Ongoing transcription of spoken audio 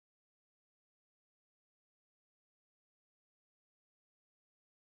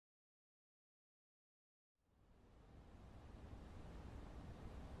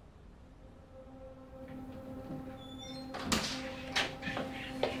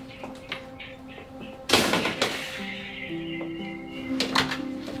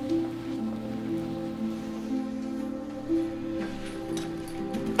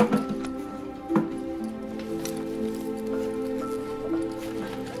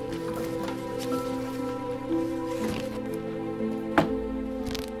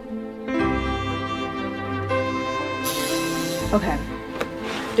Okay.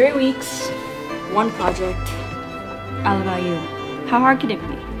 3 weeks, 1 project. All about you. How hard could it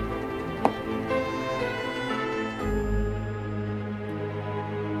be?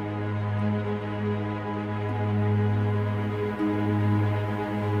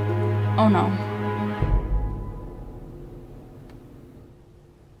 Oh no.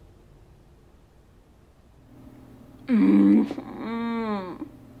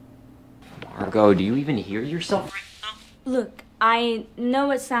 Margo, do you even hear yourself right now? Look, I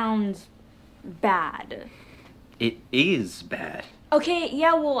know it sounds bad. It is bad. Okay,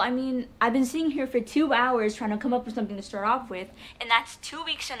 yeah, well, I mean, I've been sitting here for 2 hours trying to come up with something to start off with, and that's 2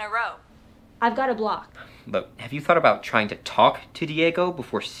 weeks in a row. I've got a block. But have you thought about trying to talk to Diego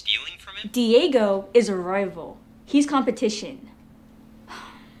before stealing from him? Diego is a rival. He's competition.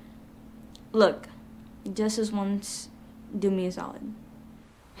 Look, just this once, do me a solid.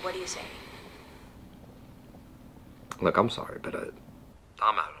 What do you say? Look, I'm sorry, but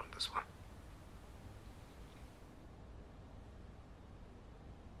I'm out on this one.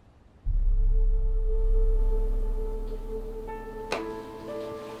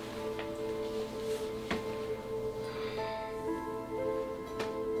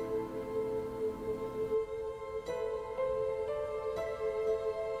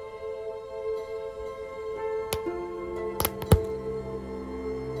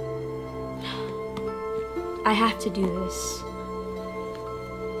 I have to do this.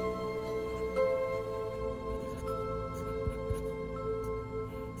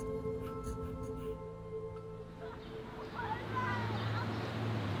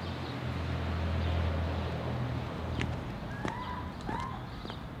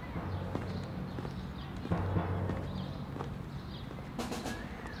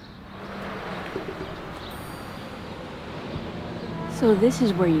 So this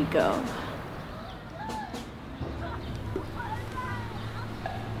is where you go.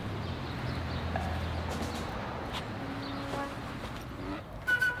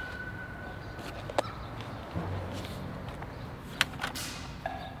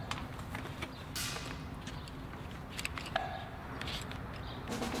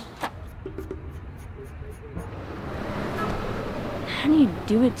 How do you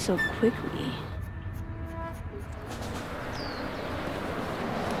do it so quickly?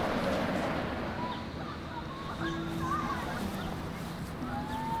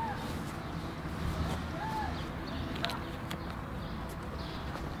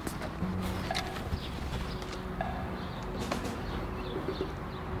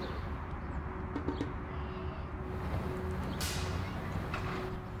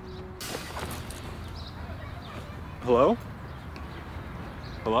 Hello?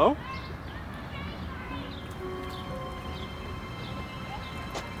 Hello?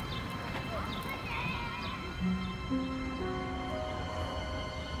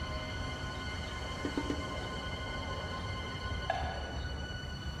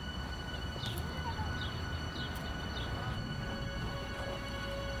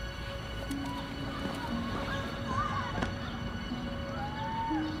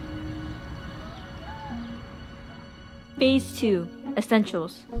 Phase 2,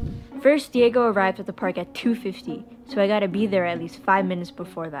 Essentials. First, Diego arrived at the park at 2:50, so I gotta be there at least 5 minutes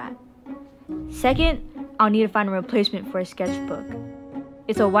before that. Second, I'll need to find a replacement for a sketchbook.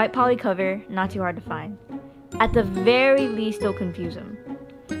 It's a white poly cover, not too hard to find. At the very least, it'll confuse him.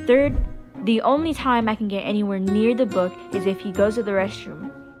 Third, the only time I can get anywhere near the book is if he goes to the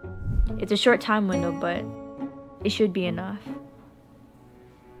restroom. It's a short time window, but it should be enough.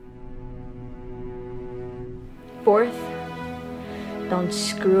 Fourth, don't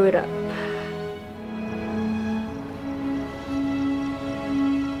screw it up.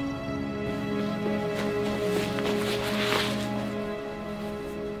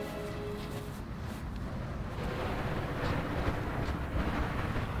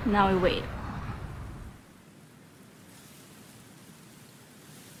 Now we wait.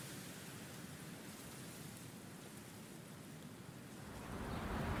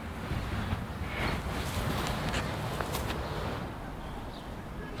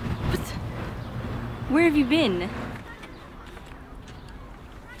 Where have you been?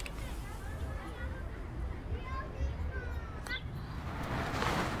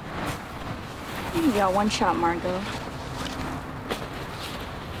 You got one shot, Margo.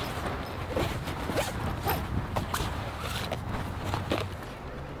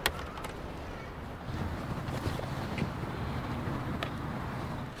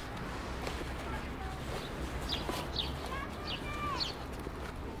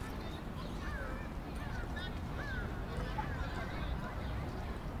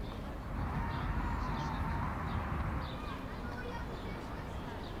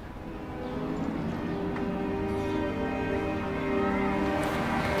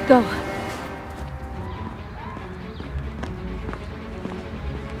 go.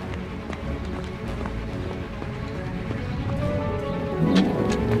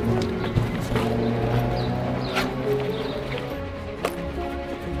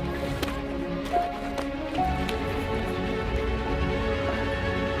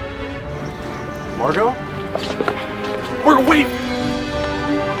 Margo? Margo, wait!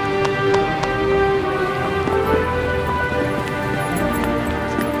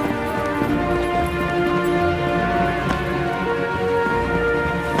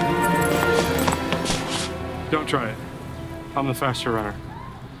 Don't try it. I'm the faster runner.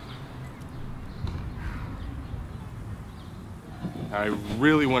 I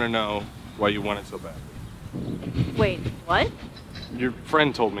really want to know why you want it so bad. Wait, what? Your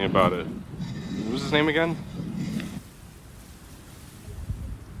friend told me about it. What was his name again?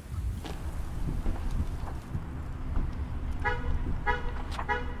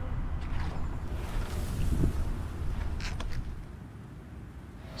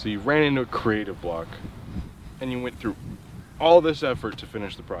 So you ran into a creative block, and you went through all this effort to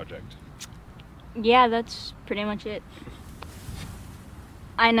finish the project. Yeah, that's pretty much it.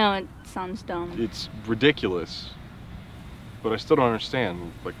 I know it sounds dumb. It's ridiculous, but I still don't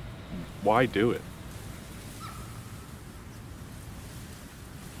understand, like, why do it?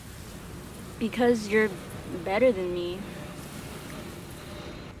 Because you're better than me.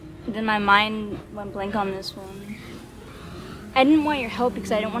 Then my mind went blank on this one. I didn't want your help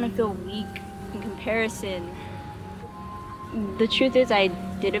because I didn't want to feel weak in comparison. The truth is, I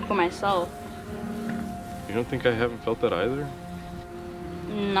did it for myself. You don't think I haven't felt that either?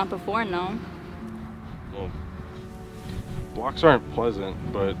 Not before, no. Well, blocks aren't pleasant,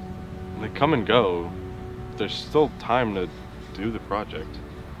 but they come and go. There's still time to do the project.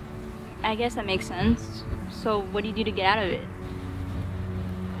 I guess that makes sense. So what do you do to get out of it?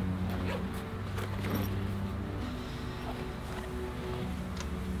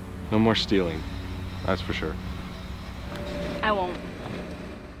 No more stealing, that's for sure. I won't.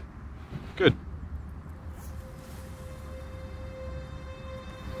 Good.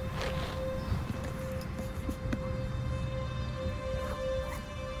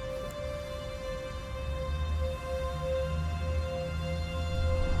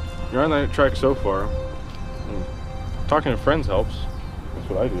 You're on the right track so far. And talking to friends helps. That's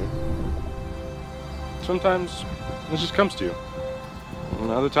what I do. Sometimes it just comes to you. And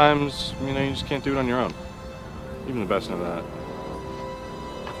other times, you know, you just can't do it on your own. Even the best know that.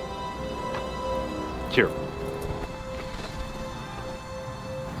 Here.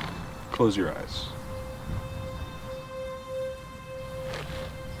 Close your eyes.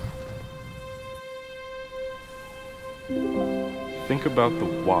 Think about the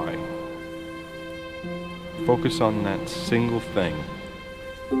why. Focus on that single thing.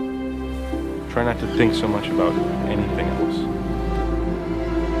 Try not to think so much about anything else.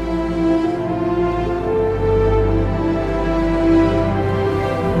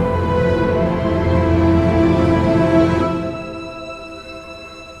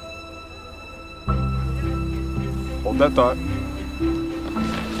 Hold that thought.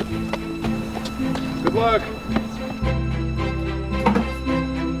 Good luck!